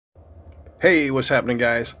Hey, what's happening,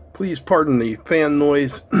 guys? Please pardon the fan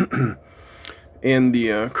noise and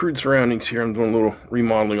the crude surroundings here. I'm doing a little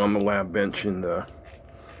remodeling on the lab bench and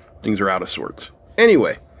things are out of sorts.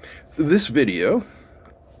 Anyway, this video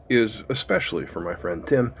is especially for my friend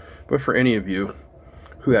Tim, but for any of you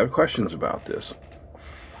who have questions about this.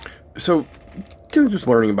 So, Tim's just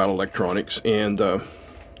learning about electronics and going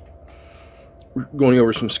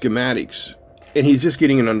over some schematics, and he's just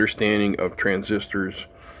getting an understanding of transistors.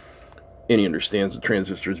 And he understands the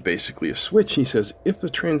transistor is basically a switch. He says, if the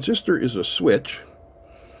transistor is a switch,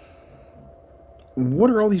 what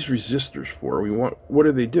are all these resistors for? What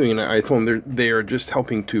are they doing? And I told him they are just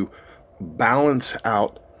helping to balance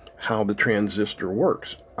out how the transistor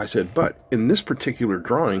works. I said, but in this particular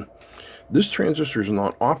drawing, this transistor is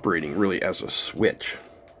not operating really as a switch.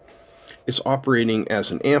 It's operating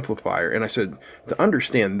as an amplifier. And I said, to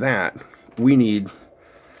understand that, we need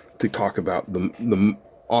to talk about the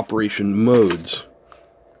operation modes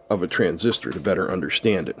of a transistor to better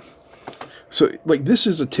understand it. So, like, this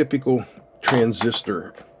is a typical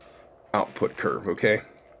transistor output curve, okay?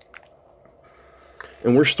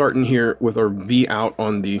 And we're starting here with our V out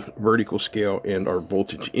on the vertical scale and our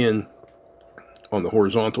voltage in on the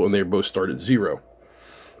horizontal, and they both start at 0.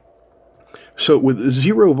 So with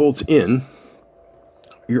 0 volts in,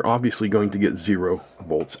 you're obviously going to get 0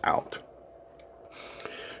 volts out.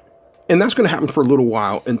 And that's going to happen for a little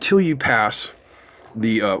while until you pass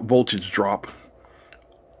the voltage drop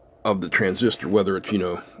of the transistor, whether it's,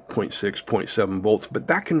 0.6, 0.7 volts. But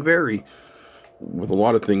that can vary with a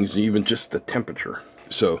lot of things, even just the temperature.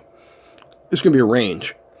 So there's going to be a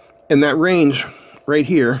range. And that range right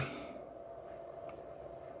here,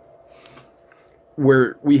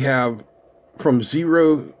 where we have from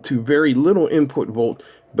 0 to very little input volt,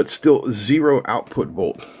 but still 0 output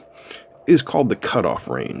volt, is called the cutoff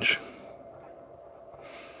range.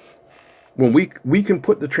 When we can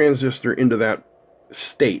put the transistor into that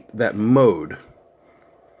state, that mode,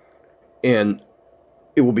 and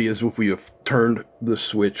it will be as if we have turned the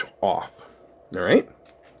switch off. All right?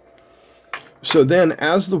 So then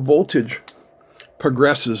as the voltage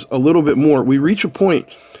progresses a little bit more, we reach a point,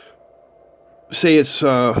 say it's,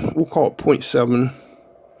 we'll call it 0.7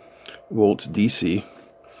 volts DC.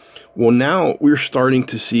 Well, now we're starting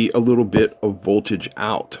to see a little bit of voltage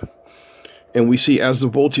out. And we see as the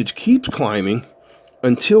voltage keeps climbing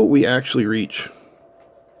until we actually reach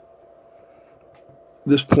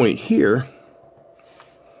this point here,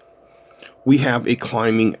 we have a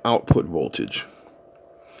climbing output voltage.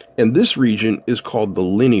 And this region is called the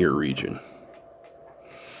linear region.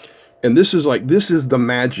 And this is the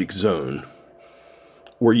magic zone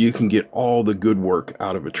where you can get all the good work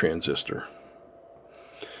out of a transistor.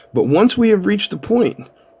 But once we have reached the point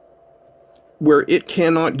where it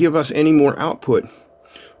cannot give us any more output,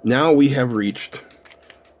 now we have reached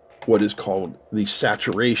what is called the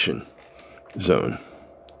saturation zone.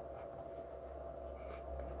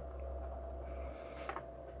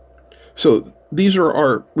 So these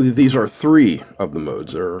are 3 of the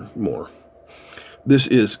modes. There are more. This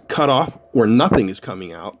is cutoff, where nothing is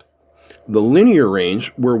coming out. The linear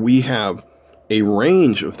range, where we have a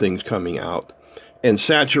range of things coming out. And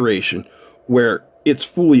saturation, where it's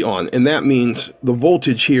fully on. And that means the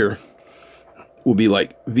voltage here will be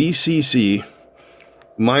like VCC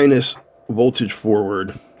minus voltage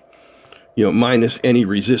forward, minus any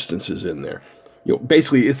resistances in there.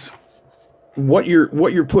 Basically it's what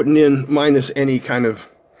you're putting in minus any kind of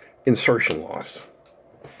insertion loss.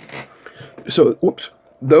 So, whoops,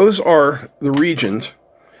 those are the regions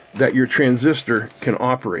that your transistor can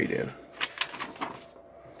operate in.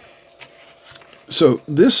 So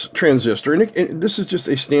this transistor, and this is just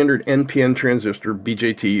a standard NPN transistor,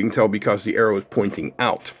 BJT. You can tell because the arrow is pointing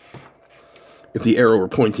out. If the arrow were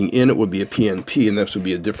pointing in, it would be a PNP, and this would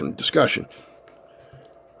be a different discussion.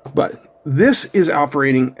 But this is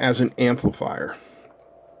operating as an amplifier.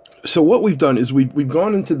 So what we've done is we've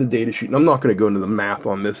gone into the data sheet, and I'm not going to go into the math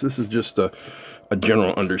on this. This is just a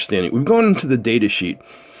general understanding. We've gone into the data sheet,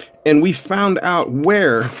 and we found out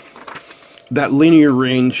where that linear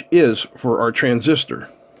range is for our transistor.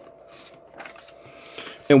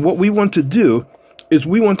 And what we want to do is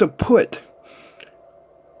we want to put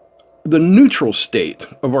the neutral state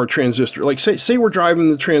of our transistor. Like say we're driving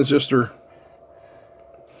the transistor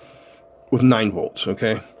with 9 volts,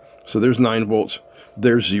 okay? So there's 9 volts,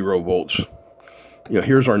 there's 0 volts.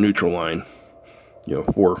 Here's our neutral line,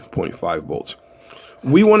 4.5 volts.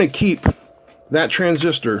 We want to keep that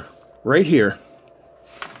transistor right here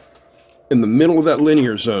in the middle of that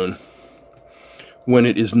linear zone when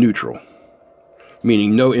it is neutral,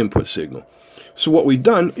 meaning no input signal. So what we've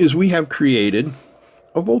done is we have created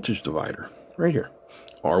a voltage divider right here.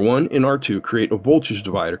 R1 and R2 create a voltage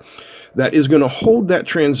divider that is going to hold that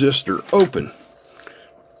transistor open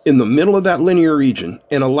in the middle of that linear region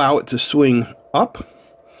and allow it to swing up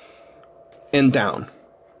and down,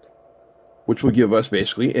 which will give us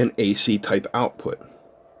basically an AC type output.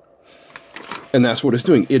 And that's what it's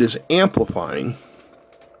doing. It is amplifying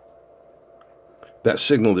that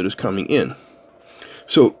signal that is coming in.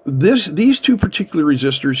 So these two particular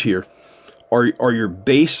resistors here are your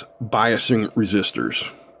base biasing resistors.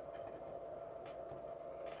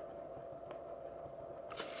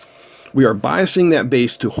 We are biasing that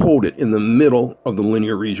base to hold it in the middle of the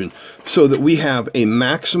linear region so that we have a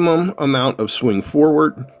maximum amount of swing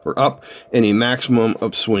forward or up and a maximum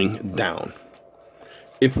of swing down.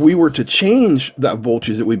 If we were to change that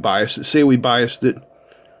voltage that we biased, say we biased it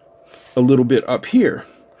a little bit up here,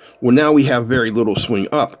 well, now we have very little swing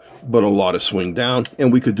up, but a lot of swing down,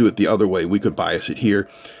 and we could do it the other way. We could bias it here,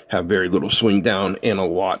 have very little swing down, and a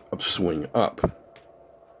lot of swing up.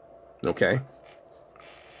 Okay?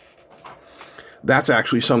 That's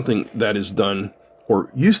actually something that is done,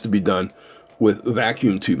 or used to be done, with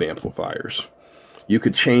vacuum tube amplifiers. You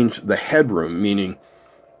could change the headroom, meaning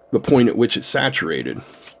the point at which it's saturated.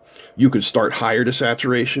 You could start higher to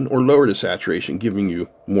saturation or lower to saturation, giving you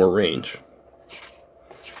more range.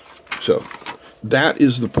 So that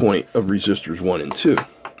is the point of resistors 1 and 2.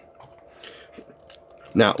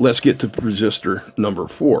 Now let's get to resistor number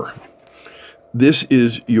 4. This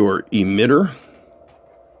is your emitter,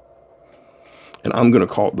 and I'm going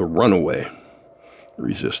to call it the runaway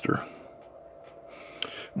resistor.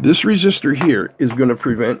 This resistor here is going to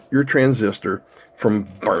prevent your transistor from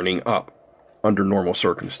burning up under normal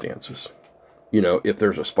circumstances. You know, if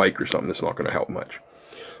there's a spike or something, that's not going to help much.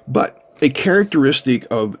 But a characteristic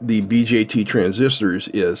of the BJT transistors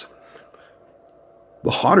is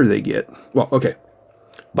the hotter they get, well, okay,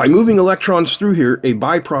 by moving electrons through here, a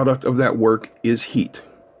byproduct of that work is heat.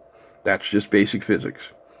 That's just basic physics.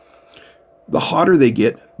 The hotter they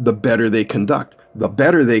get, the better they conduct. The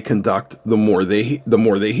better they conduct, the more they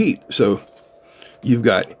heat. So you've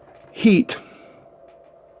got heat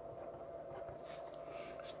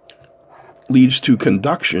leads to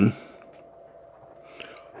conduction,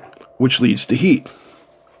 which leads to heat.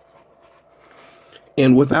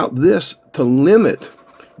 And without this to limit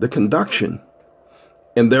the conduction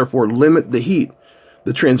and therefore limit the heat,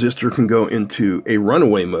 the transistor can go into a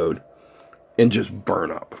runaway mode and just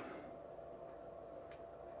burn up.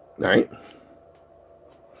 All right?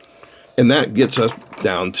 And that gets us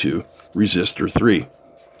down to resistor 3,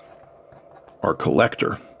 our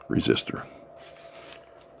collector resistor.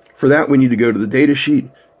 For that, we need to go to the data sheet,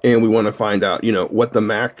 and we want to find out, you know, what the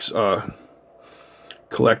max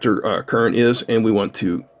collector current is, and we want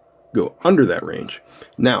to go under that range.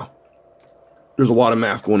 Now, there's a lot of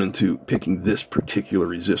math going into picking this particular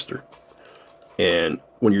resistor, and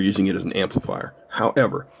when you're using it as an amplifier.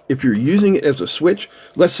 However, if you're using it as a switch,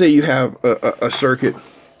 let's say you have a circuit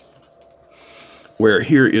where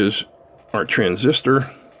here is our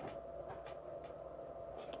transistor,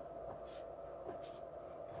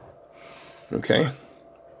 okay,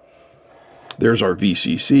 there's our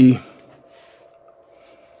VCC,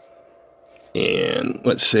 and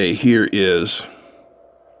let's say here is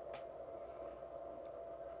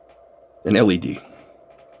an LED.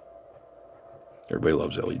 Everybody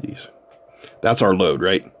loves LEDs. That's our load,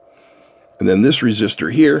 right? And then this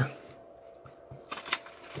resistor here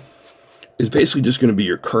is basically just going to be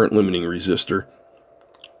your current limiting resistor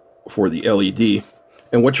for the LED.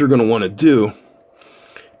 And what you're going to want to do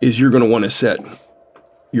is you're going to want to set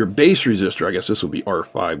your base resistor, I guess this will be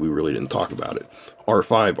R5, we really didn't talk about it,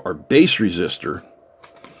 R5, our base resistor,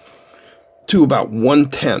 to about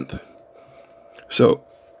 1/10. So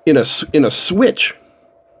in a switch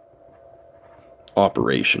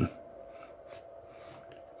operation,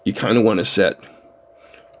 you kind of want to set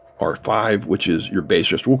R5, which is your base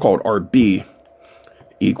resistor, we'll call it RB,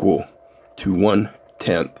 equal to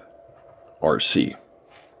 1/10 RC.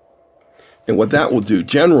 And what that will do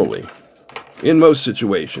generally, in most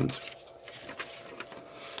situations,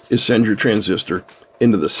 is send your transistor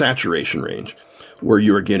into the saturation range, where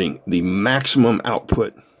you are getting the maximum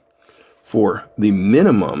output for the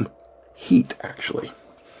minimum heat, actually.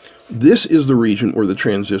 This is the region where the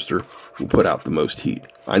transistor will put out the most heat.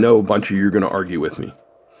 I know a bunch of you are going to argue with me,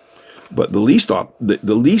 but the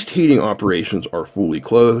least heating operations are fully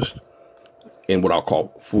closed and what I'll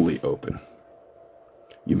call fully open.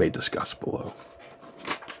 You may discuss below.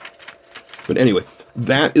 But anyway,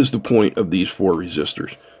 that is the point of these 4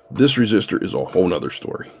 resistors. This resistor is a whole nother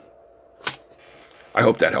story. I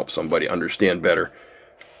hope that helps somebody understand better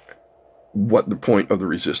what the point of the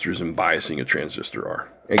resistors in biasing a transistor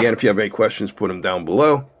are. Again, if you have any questions, put them down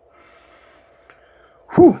below.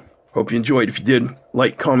 Whew. Hope you enjoyed. If you did,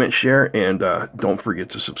 like, comment, share, and don't forget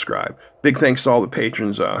to subscribe. Big thanks to all the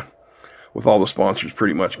patrons. With all the sponsors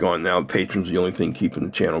pretty much gone now, the patrons are the only thing keeping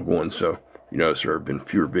the channel going. So you notice there have been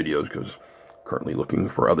fewer videos because currently looking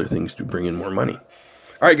for other things to bring in more money.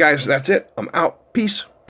 All right, guys, that's it. I'm out. Peace.